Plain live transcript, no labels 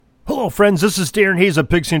Hello, friends. This is Darren Hayes of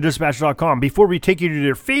PigskinDispatch.com. Before we take you to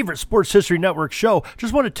your favorite Sports History Network show,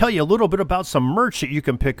 just want to tell you a little bit about some merch that you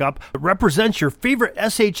can pick up that represents your favorite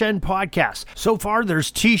SHN podcast. So far, there's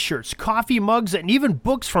t-shirts, coffee mugs, and even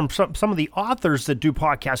books from some of the authors that do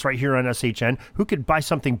podcasts right here on SHN. Who could buy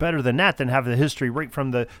something better than that, than have the history right from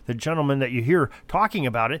the gentleman that you hear talking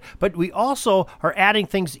about it? But we also are adding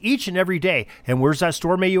things each and every day. And where's that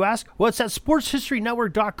store, may you ask? Well, it's at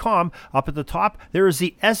SportsHistoryNetwork.com. Up at the top, there is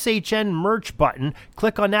the SHN merch button.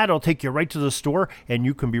 Click on that. It'll take you right to the store, and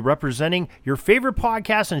you can be representing your favorite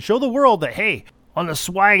podcast and show the world that, hey, on the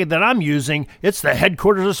swag that I'm using, it's the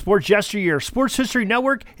headquarters of sports yesteryear, Sports History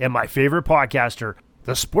Network, and my favorite podcaster,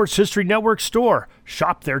 the Sports History Network store.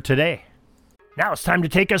 Shop there today. Now it's time to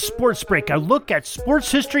take a sports break, a look at sports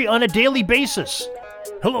history on a daily basis.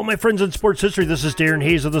 Hello, my friends in sports history. This is Darren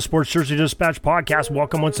Hayes of the Sports Jersey Dispatch podcast.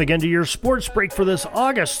 Welcome once again to your sports break for this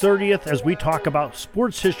August 30th as we talk about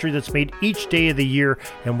sports history that's made each day of the year.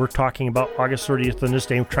 And we're talking about August 30th on this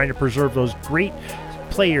day, trying to preserve those great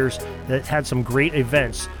players that had some great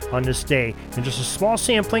events on this day, and just a small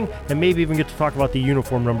sampling, and maybe even get to talk about the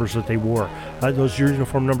uniform numbers that they wore. Those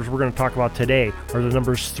uniform numbers we're going to talk about today are the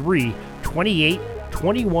numbers 3, 28,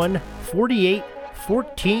 21, 48,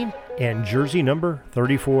 14, and jersey number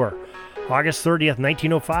 34. August 30th,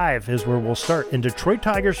 1905 is where we'll start. And Detroit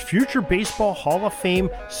Tigers future Baseball Hall of Fame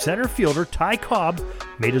center fielder Ty Cobb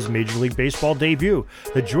made his Major League Baseball debut.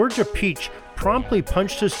 The Georgia Peach promptly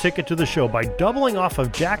punched his ticket to the show by doubling off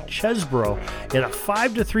of Jack Chesbro in a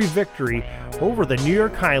 5-3 victory over the New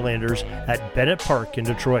York Highlanders at Bennett Park in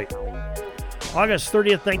Detroit. August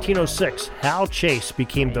 30th, 1906, Hal Chase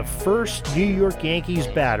became the first New York Yankees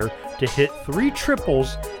batter to hit 3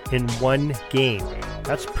 triples in one game.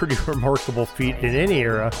 That's a pretty remarkable feat in any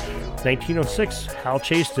era. 1906, Hal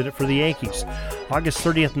Chase did it for the Yankees. August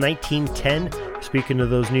 30th, 1910, speaking of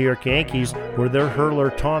those New York Yankees, where their hurler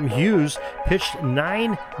Tom Hughes pitched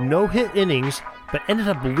 9 no-hit innings, but ended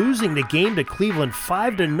up losing the game to Cleveland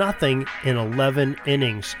 5-0 in 11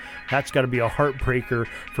 innings. That's got to be a heartbreaker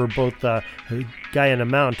for both the guy on the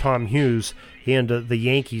mound, Tom Hughes, and the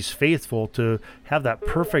Yankees faithful to have that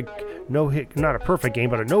perfect no-hit, not a perfect game,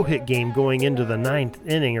 but a no-hit game going into the 9th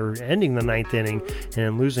inning or ending the 9th inning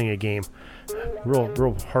and losing a game. Real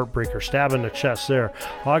heartbreaker, stab in the chest there.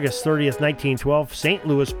 August 30th, 1912, St.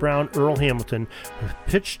 Louis Brown Earl Hamilton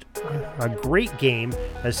pitched a great game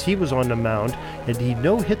as he was on the mound, and he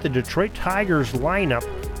no-hit the Detroit Tigers lineup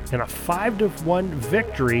in a 5-1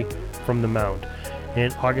 victory from the mound.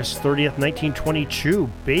 And August 30th, 1922,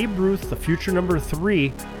 Babe Ruth, the future number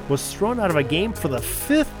 3, was thrown out of a game for the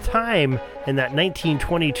 5th time in that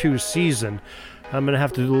 1922 season. I'm going to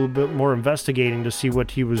have to do a little bit more investigating to see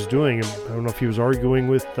what he was doing. I don't know if he was arguing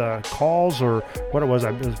with calls or what it was.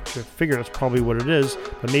 I figure that's probably what it is.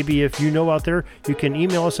 But maybe if you know out there, you can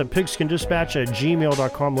email us at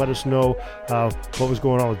pigskindispatch@gmail.com. Let us know what was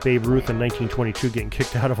going on with Babe Ruth in 1922 getting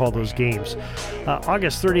kicked out of all those games.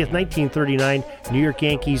 August 30th, 1939, New York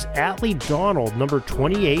Yankees Atlee Donald, number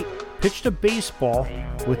 28, pitched a baseball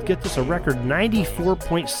with, get this, a record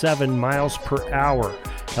 94.7 miles per hour.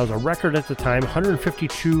 That was a record at the time.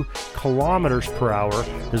 152 kilometers per hour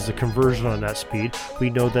is the conversion on that speed. We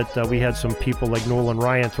know that we had some people like Nolan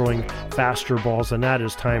Ryan throwing faster balls than that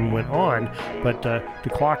as time went on, but to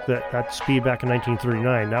clock that speed back in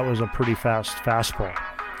 1939, that was a pretty fast fastball.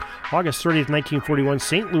 August 30th, 1941,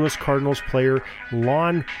 St. Louis Cardinals player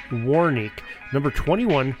Lon Warnick, number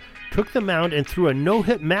 21, took the mound and threw a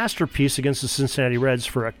no-hit masterpiece against the Cincinnati Reds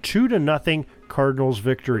for a 2-0 Cardinals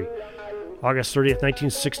victory. August 30th,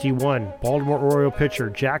 1961, Baltimore Oriole pitcher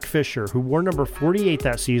Jack Fisher, who wore number 48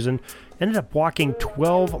 that season, ended up walking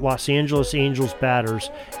 12 Los Angeles Angels batters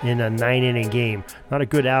in a 9-inning game. Not a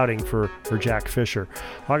good outing for Jack Fisher.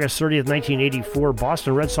 August 30th, 1984,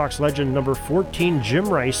 Boston Red Sox legend number 14 Jim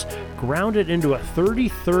Rice grounded into a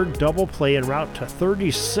 33rd double play en route to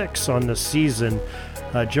 36 on the season.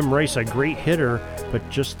 Jim Rice, a great hitter, but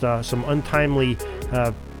just some untimely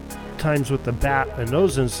times with the bat in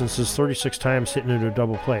those instances, 36 times hitting into a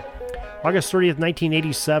double play. August 30th,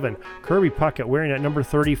 1987, Kirby Puckett, wearing at number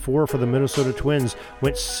 34 for the Minnesota Twins,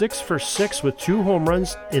 went 6 for 6 with 2 home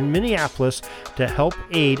runs in Minneapolis to help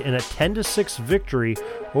aid in a 10-6 victory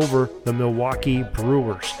over the Milwaukee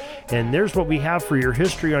Brewers. And there's what we have for your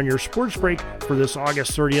history on your sports break for this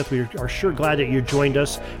August 30th. We are sure glad that you joined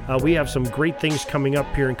us. We have some great things coming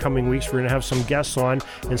up here in coming weeks. We're going to have some guests on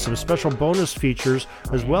and some special bonus features,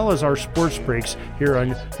 as well as our sports breaks here on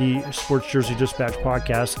the Sports Jersey Dispatch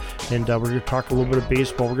podcast. And we're going to talk a little bit of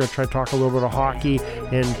baseball. We're going to try to talk a little bit of hockey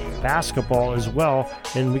and basketball as well.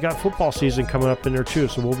 And we got football season coming up in there too,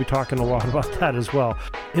 so we'll be talking a lot about that as well.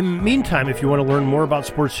 In the meantime, if you want to learn more about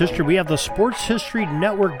sports history, we have the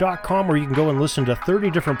sportshistorynetwork.com, where you can go and listen to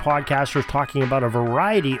 30 different podcasters talking about a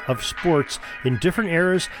variety of sports in different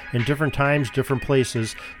eras, in different times, different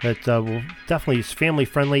places. That will definitely is family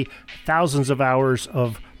friendly. Thousands of hours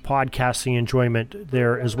of podcasting enjoyment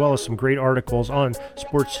there, as well as some great articles on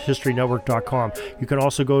sportshistorynetwork.com. You can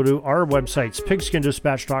also go to our websites,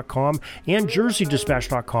 pigskindispatch.com and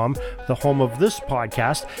jerseydispatch.com, the home of this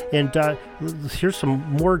podcast, and here's some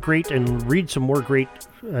more great and read some more great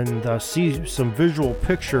and see some visual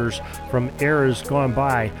pictures from eras gone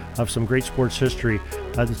by of some great sports history.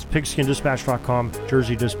 It's pigskindispatch.com,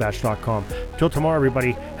 jerseydispatch.com. Till tomorrow,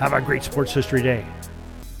 everybody, have a great sports history day.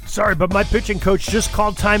 Sorry, but my pitching coach just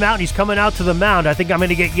called timeout and he's coming out to the mound. I think I'm going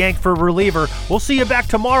to get yanked for a reliever. We'll see you back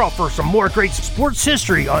tomorrow for some more great sports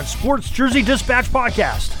history on Sports Jersey Dispatch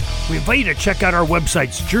Podcast. We invite you to check out our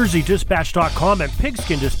websites, jerseydispatch.com and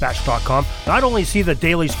pigskindispatch.com. Not only see the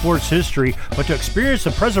daily sports history, but to experience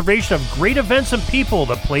the preservation of great events and people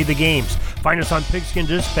that play the games. Find us on Pigskin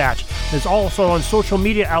Dispatch. It's also on social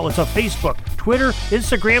media outlets of Facebook, Twitter,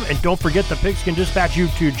 Instagram, and don't forget the Pigskin Dispatch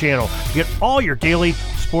YouTube channel to get all your daily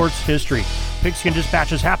sports history. Pigskin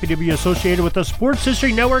Dispatch is happy to be associated with the Sports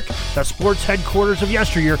History Network, the sports headquarters of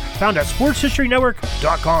yesteryear, found at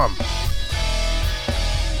sportshistorynetwork.com.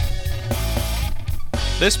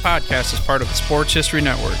 This podcast is part of the Sports History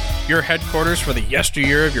Network, your headquarters for the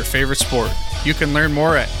yesteryear of your favorite sport. You can learn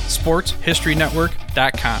more at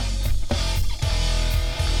sportshistorynetwork.com.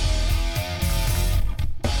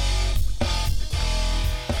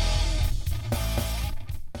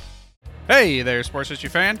 Hey there, sports history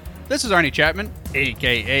fan. This is Arnie Chapman,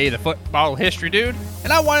 aka the Football History Dude,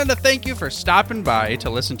 and I wanted to thank you for stopping by to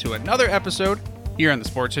listen to another episode here on the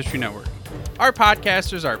Sports History Network. Our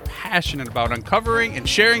podcasters are passionate about uncovering and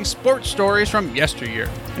sharing sports stories from yesteryear.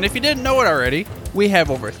 And if you didn't know it already, we have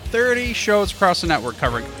over 30 shows across the network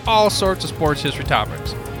covering all sorts of sports history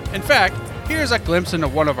topics. In fact, here's a glimpse into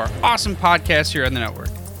one of our awesome podcasts here on the network.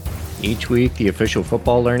 Each week, the official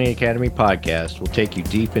Football Learning Academy podcast will take you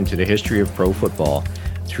deep into the history of pro football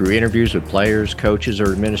through interviews with players, coaches,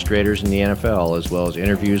 or administrators in the NFL, as well as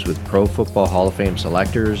interviews with Pro Football Hall of Fame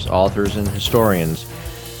selectors, authors, and historians.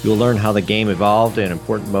 You'll learn how the game evolved and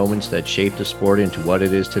important moments that shaped the sport into what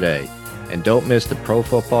it is today. And don't miss the Pro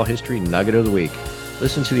Football History Nugget of the Week.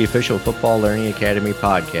 Listen to the official Football Learning Academy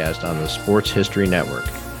podcast on the Sports History Network.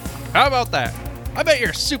 How about that? I bet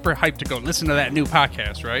you're super hyped to go listen to that new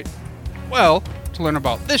podcast, right? Well, to learn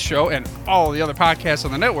about this show and all the other podcasts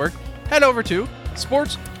on the network, head over to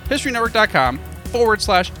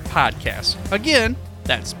sportshistorynetwork.com/podcast. Again,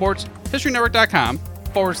 that's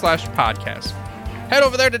sportshistorynetwork.com/podcast. Head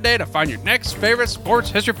over there today to find your next favorite sports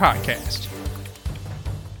history podcast.